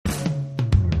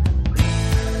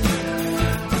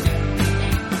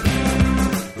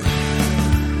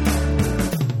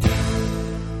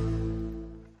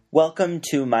Welcome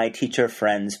to my Teacher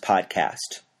Friends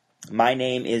podcast. My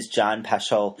name is John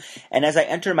Peschel, and as I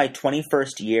enter my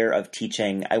 21st year of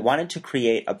teaching, I wanted to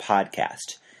create a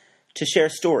podcast to share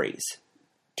stories,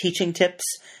 teaching tips,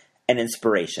 and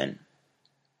inspiration.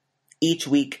 Each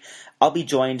week, I'll be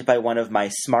joined by one of my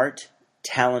smart,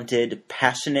 talented,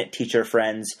 passionate teacher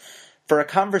friends for a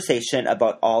conversation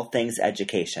about all things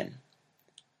education.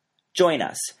 Join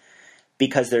us,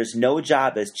 because there's no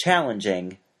job as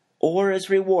challenging or as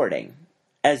rewarding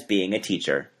as being a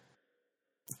teacher.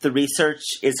 The research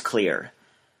is clear.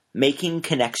 Making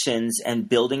connections and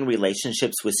building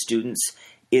relationships with students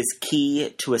is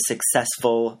key to a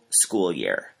successful school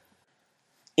year.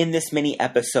 In this mini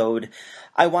episode,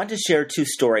 I want to share two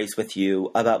stories with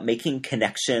you about making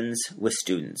connections with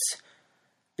students.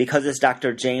 Because as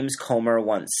Dr. James Comer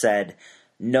once said,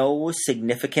 no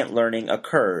significant learning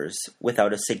occurs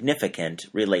without a significant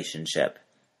relationship.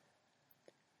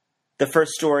 The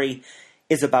first story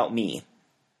is about me.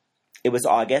 It was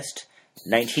August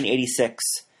 1986,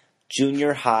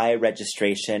 junior high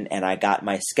registration, and I got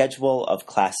my schedule of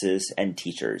classes and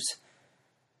teachers.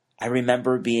 I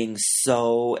remember being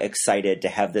so excited to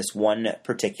have this one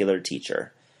particular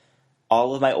teacher.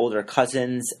 All of my older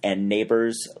cousins and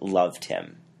neighbors loved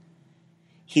him.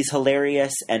 He's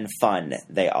hilarious and fun,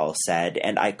 they all said,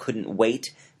 and I couldn't wait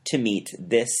to meet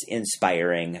this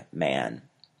inspiring man.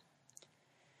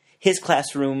 His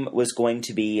classroom was going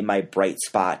to be my bright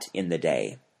spot in the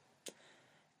day.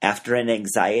 After an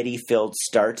anxiety-filled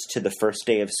start to the first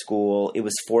day of school, it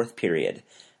was fourth period,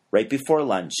 right before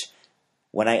lunch,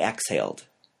 when I exhaled,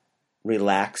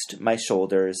 relaxed my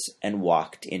shoulders, and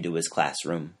walked into his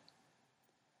classroom.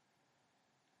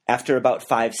 After about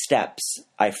 5 steps,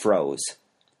 I froze.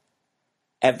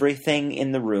 Everything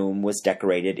in the room was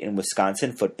decorated in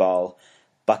Wisconsin football,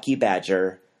 Bucky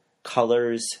Badger,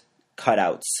 colors,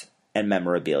 cutouts, and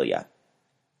memorabilia.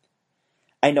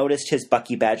 I noticed his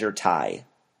Bucky Badger tie,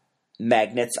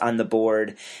 magnets on the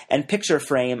board, and picture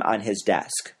frame on his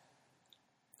desk.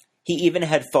 He even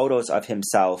had photos of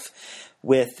himself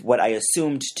with what I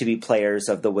assumed to be players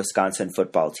of the Wisconsin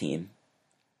football team.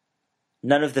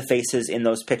 None of the faces in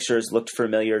those pictures looked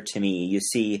familiar to me. You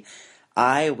see,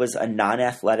 I was a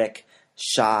non-athletic,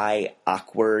 shy,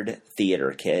 awkward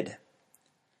theater kid.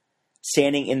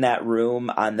 Standing in that room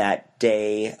on that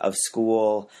day of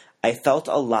school, I felt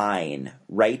a line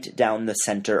right down the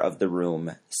center of the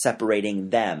room,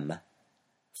 separating them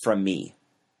from me.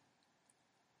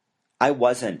 I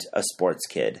wasn't a sports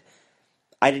kid.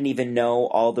 I didn't even know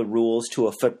all the rules to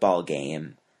a football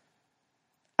game.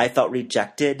 I felt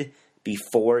rejected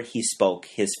before he spoke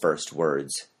his first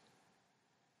words.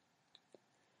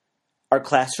 Our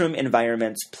classroom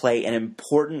environments play an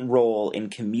important role in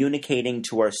communicating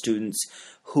to our students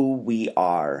who we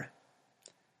are.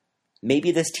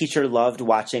 Maybe this teacher loved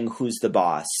watching Who's the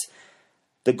Boss,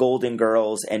 the Golden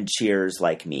Girls, and Cheers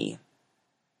like me.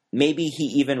 Maybe he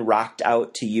even rocked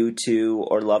out to U2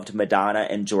 or loved Madonna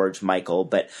and George Michael,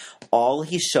 but all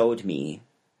he showed me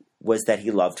was that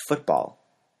he loved football.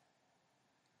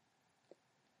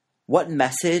 What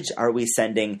message are we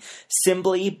sending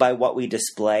simply by what we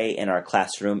display in our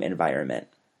classroom environment?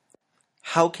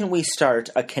 How can we start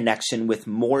a connection with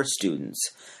more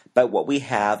students by what we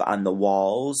have on the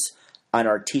walls, on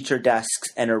our teacher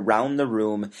desks, and around the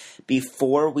room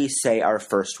before we say our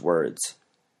first words?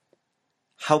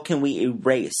 How can we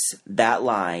erase that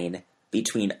line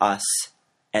between us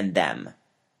and them?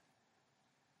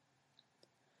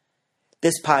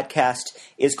 This podcast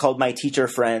is called My Teacher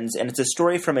Friends, and it's a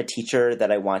story from a teacher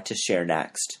that I want to share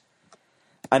next.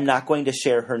 I'm not going to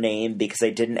share her name because I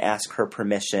didn't ask her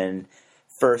permission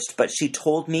first, but she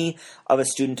told me of a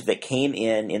student that came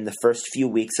in the first few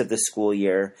weeks of the school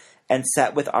year and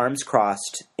sat with arms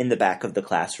crossed in the back of the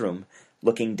classroom,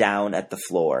 looking down at the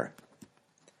floor.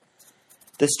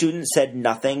 The student said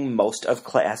nothing most of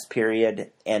class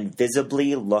period and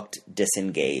visibly looked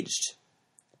disengaged.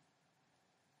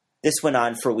 This went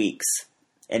on for weeks,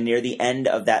 and near the end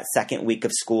of that second week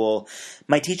of school,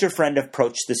 my teacher friend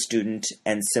approached the student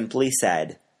and simply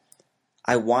said,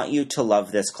 "I want you to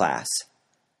love this class.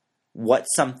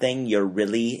 What's something you're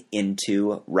really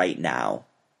into right now?"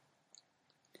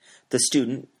 The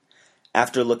student,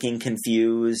 after looking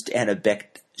confused and a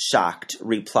bit shocked,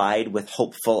 replied with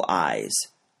hopeful eyes,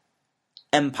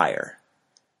 "Empire.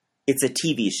 It's a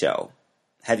TV show.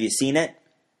 Have you seen it?"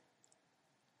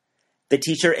 The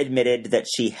teacher admitted that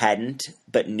she hadn't,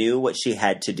 but knew what she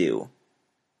had to do.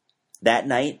 That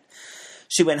night,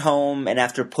 she went home, and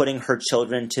after putting her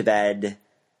children to bed,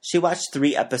 she watched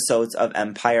 3 episodes of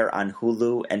Empire on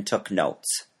Hulu and took notes.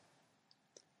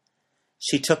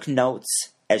 She took notes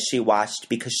as she watched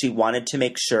because she wanted to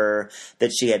make sure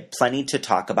that she had plenty to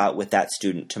talk about with that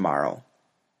student tomorrow.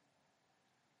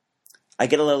 I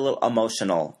get a little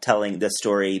emotional telling this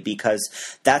story because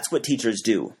that's what teachers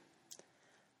do.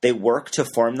 They work to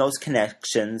form those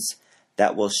connections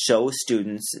that will show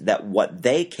students that what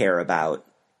they care about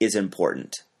is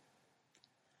important.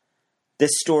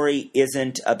 This story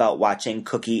isn't about watching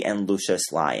Cookie and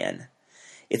Lucius Lyon.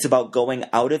 It's about going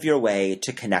out of your way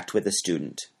to connect with a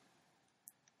student.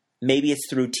 Maybe it's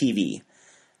through TV,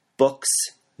 books,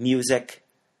 music,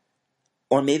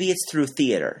 or maybe it's through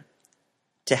theater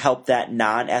to help that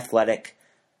non-athletic,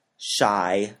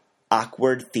 shy,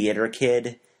 awkward theater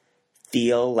kid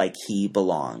feel like he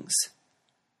belongs.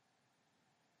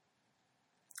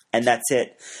 And that's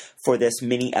it for this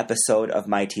mini episode of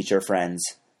My Teacher Friends.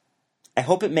 I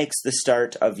hope it makes the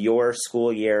start of your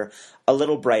school year a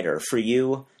little brighter for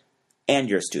you and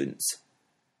your students.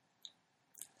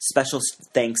 Special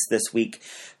thanks this week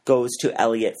goes to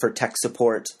Elliot for tech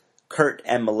support, Kurt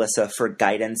and Melissa for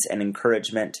guidance and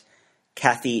encouragement,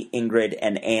 Kathy, Ingrid,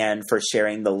 and Anne for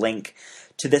sharing the link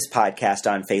to this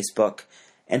podcast on Facebook,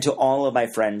 and to all of my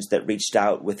friends that reached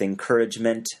out with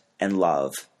encouragement and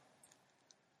love.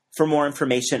 For more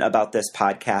information about this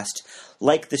podcast,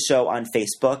 like the show on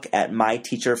Facebook at My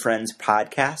Teacher Friends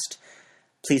Podcast.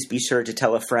 Please be sure to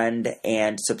tell a friend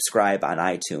and subscribe on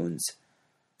iTunes.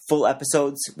 Full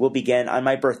episodes will begin on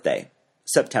my birthday,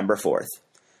 September 4th.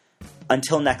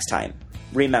 Until next time,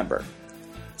 remember,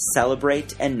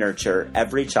 celebrate and nurture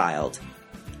every child,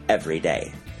 every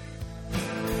day.